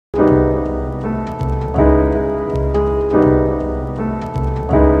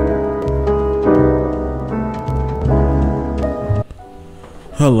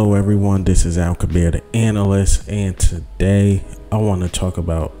Hello everyone, this is Al Kabir, the analyst, and today I want to talk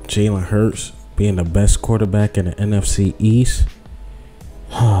about Jalen Hurts being the best quarterback in the NFC East.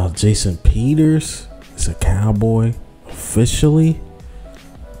 Jason Peters is a cowboy officially.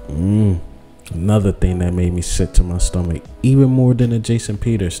 Another thing that made me sick to my stomach even more than the Jason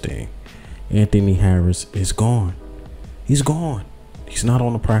Peters thing. Anthony Harris is gone. He's gone. He's not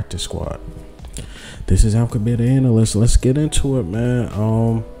on the practice squad. This is Al Kabir, the analyst. Let's get into it, man.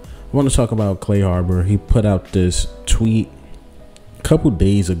 I want to talk about Clay Harbor. He put out this tweet a couple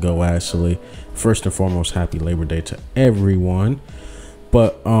days ago, actually. First and foremost, happy Labor Day to everyone.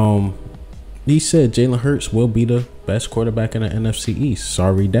 But he said Jalen Hurts will be the best quarterback in the NFC East.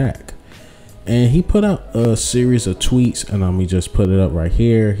 Sorry, Dak. And he put out a series of tweets, and let me just put it up right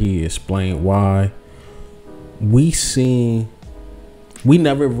here. He explained why. We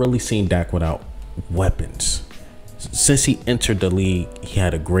never really seen Dak without weapons. Since he entered the league, he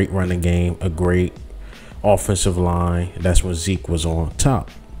had a great running game, a great offensive line. That's when Zeke was on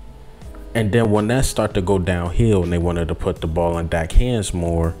top. And then when that started to go downhill and they wanted to put the ball in Dak's hands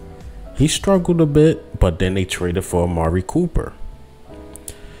more, he struggled a bit, but then they traded for Amari Cooper.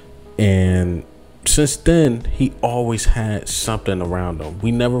 And since then, he always had something around him.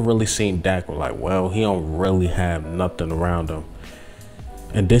 We never really seen Dak like, well, he don't really have nothing around him.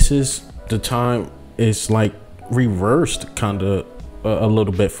 And this is the time it's like reversed kind of a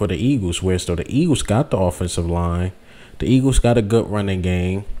little bit for the Eagles, where so the Eagles got the offensive line, the Eagles got a good running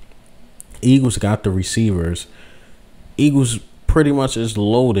game, Eagles got the receivers, Eagles pretty much is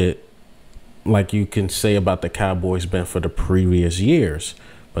loaded, like you can say about the Cowboys been for the previous years.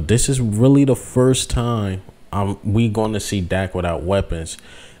 But this is really the first time we going to see Dak without weapons.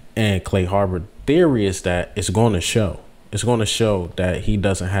 And Clay Harbor theory is that it's going to show. It's going to show that he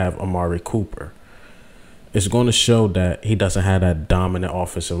doesn't have Amari Cooper. It's going to show that he doesn't have that dominant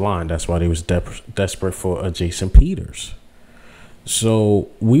offensive line. That's why they was desperate for a Jason Peters. So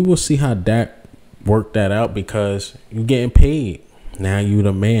we will see how Dak worked that out, because you're getting paid. Now you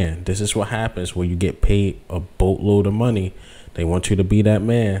the man. This is what happens when you get paid a boatload of money. They want you to be that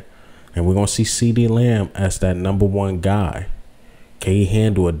man. And we're going to see CeeDee Lamb as that #1 guy. Can he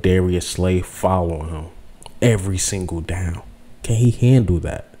handle a Darius Slay following him every single down? Can he handle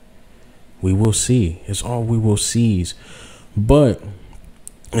that? We will see. It's all we will sees. But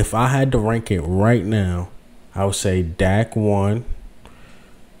if I had to rank it right now, I would say Dak 1,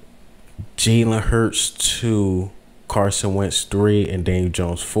 Jalen Hurts 2, Carson Wentz 3, and Daniel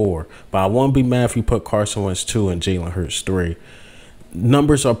Jones 4. But I won't be mad if you put Carson Wentz 2 and Jalen Hurts 3.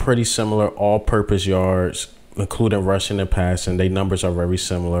 Numbers are pretty similar. All-purpose yards, including rushing and passing, their numbers are very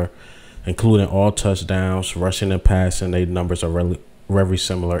similar. Including all touchdowns, rushing and passing, their numbers are really very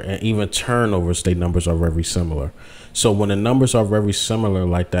similar. And even turnovers, their numbers are very similar. So when the numbers are very similar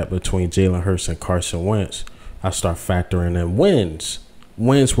like that between Jalen Hurts and Carson Wentz, I start factoring in wins.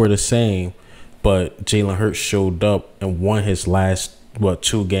 Wins were the same, but Jalen Hurts showed up and won his last,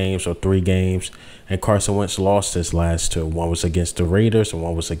 2 games or 3 games. And Carson Wentz lost his last 2. One was against the Raiders and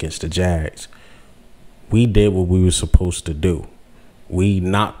one was against the Jags. We did what we were supposed to do. We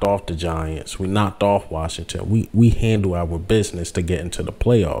knocked off the Giants. We knocked off Washington. We handled our business to get into the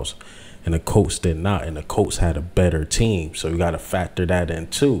playoffs. And the Colts did not. And the Colts had a better team. So you got to factor that in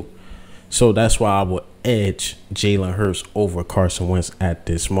too. So that's why I would edge Jalen Hurts over Carson Wentz at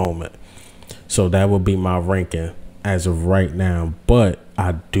this moment. So that would be my ranking as of right now. But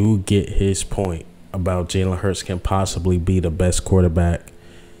I do get his point about Jalen Hurts can possibly be the best quarterback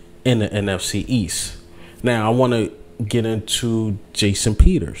in the NFC East. Now, I want to get into Jason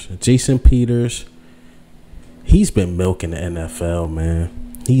Peters. Jason Peters, he's been milking the NFL,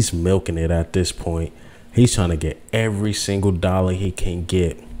 man. He's milking it at this point. He's trying to get every single dollar he can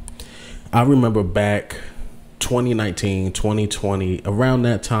get. I remember back 2019, 2020, around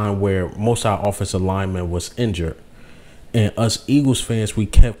that time where most of our offensive linemen was injured. And us Eagles fans, we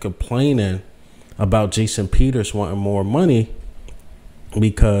kept complaining about Jason Peters wanting more money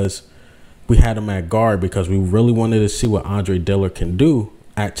because we had him at guard, because we really wanted to see what Andre Diller can do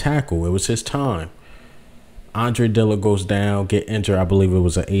at tackle. It was his time. Andre Diller goes down, get injured. I believe it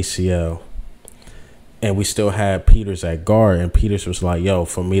was an ACL. And we still had Peters at guard. And Peters was like, yo,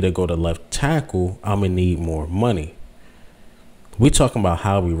 for me to go to left tackle, I'm going to need more money. We're talking about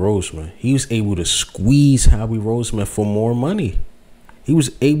Howie Roseman. He was able to squeeze Howie Roseman for more money. He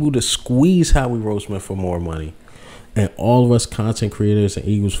was able to squeeze Howie Roseman for more money. And all of us content creators and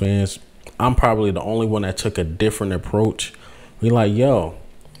Eagles fans, I'm probably the only one that took a different approach. We like, yo,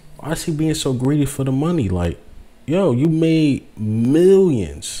 why is he being so greedy for the money? Like, yo, you made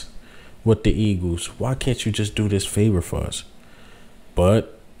millions with the Eagles. Why can't you just do this favor for us?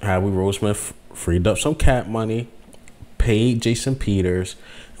 But Howie Roseman freed up some cap money, paid Jason Peters.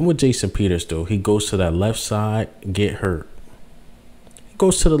 And what Jason Peters do? He goes to that left side, get hurt. He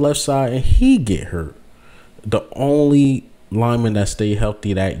goes to the left side and he get hurt. The only lineman that stayed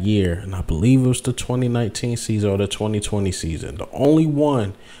healthy that year, and I believe it was the 2019 season or the 2020 season, the only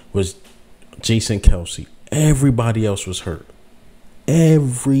one was Jason Kelce. Everybody else was hurt.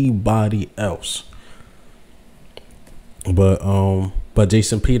 Everybody else. But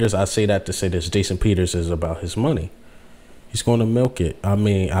Jason Peters, I say that to say this, Jason Peters is about his money. He's going to milk it. I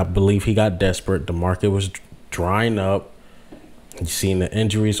mean, I believe he got desperate. The market was drying up. You seen the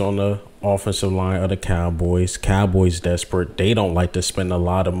injuries on the offensive line of the Cowboys. Cowboys desperate. They don't like to spend a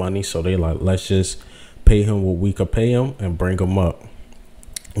lot of money, so they like, let's just pay him what we could pay him and bring him up.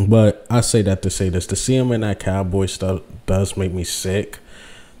 But I say that to say this. To see him in that Cowboy stuff does make me sick.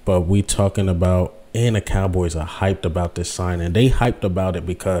 But we talking about, and the Cowboys are hyped about this signing. They hyped about it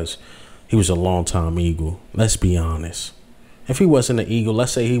because he was a long-time Eagle. Let's be honest. If he wasn't an Eagle,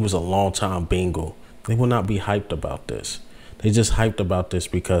 let's say he was a long-time Bengal, they would not be hyped about this. They just hyped about this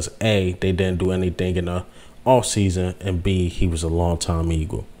because A, they didn't do anything in the offseason, and B, he was a long-time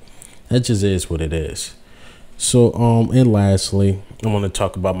Eagle. That just is what it is. So, and lastly, I want to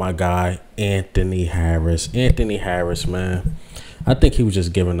talk about my guy, Anthony Harris. Anthony Harris, man, I think he was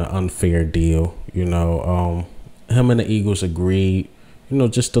just given an unfair deal. You know, him and the Eagles agreed, you know,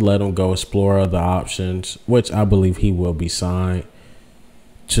 just to let him go, explore other options, which I believe he will be signed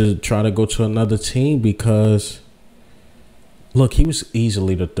to try to go to another team because, look, he was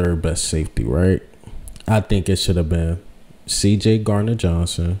easily the third best safety, right? I think it should have been C.J.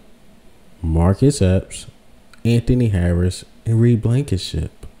 Gardner-Johnson, Marcus Epps, Anthony Harris, and Reed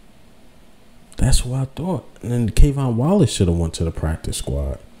Blankenship. That's what I thought. And then Kayvon Wallace should have went to the practice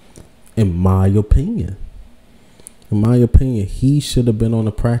squad. In my opinion. In my opinion, he should have been on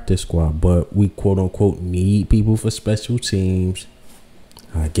the practice squad. But we, quote-unquote, need people for special teams.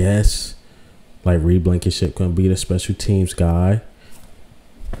 I guess. Like Reed Blankenship couldn't be the special teams guy.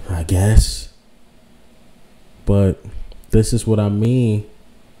 I guess. But this is what I mean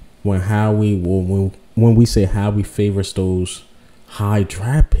when we say Howie favors those high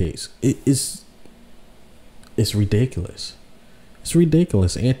draft picks. It's ridiculous. It's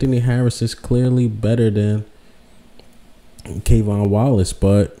ridiculous. Anthony Harris is clearly better than Kayvon Wallace,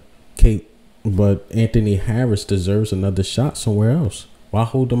 but Anthony Harris deserves another shot somewhere else. Why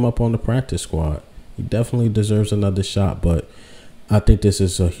hold him up on the practice squad? He definitely deserves another shot, but I think this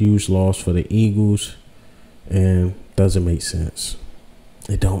is a huge loss for the Eagles and doesn't make sense.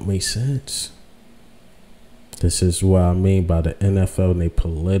 It don't make sense. This is what I mean by the NFL and their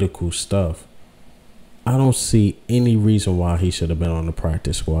political stuff. I don't see any reason why he should have been on the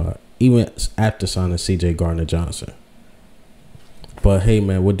practice squad, even after signing C.J. Gardner-Johnson. But hey,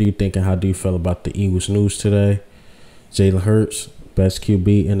 man, what do you think and how do you feel about the Eagles news today? Jalen Hurts, best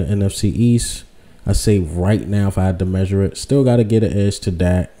QB in the NFC East. I say right now, if I had to measure it, still got to get an edge to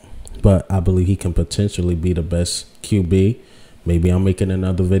Dak, but I believe he can potentially be the best QB. Maybe I'm making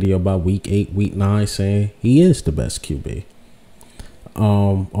another video about week 8, week 9 saying he is the best QB.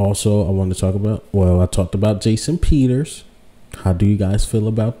 Also, I want to talk about, I talked about Jason Peters. How do you guys feel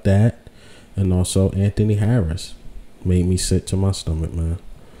about that? And also Anthony Harris. Made me sick to my stomach, man.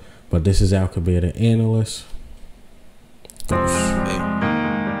 But this is Al Kabir, the analyst. Gosh.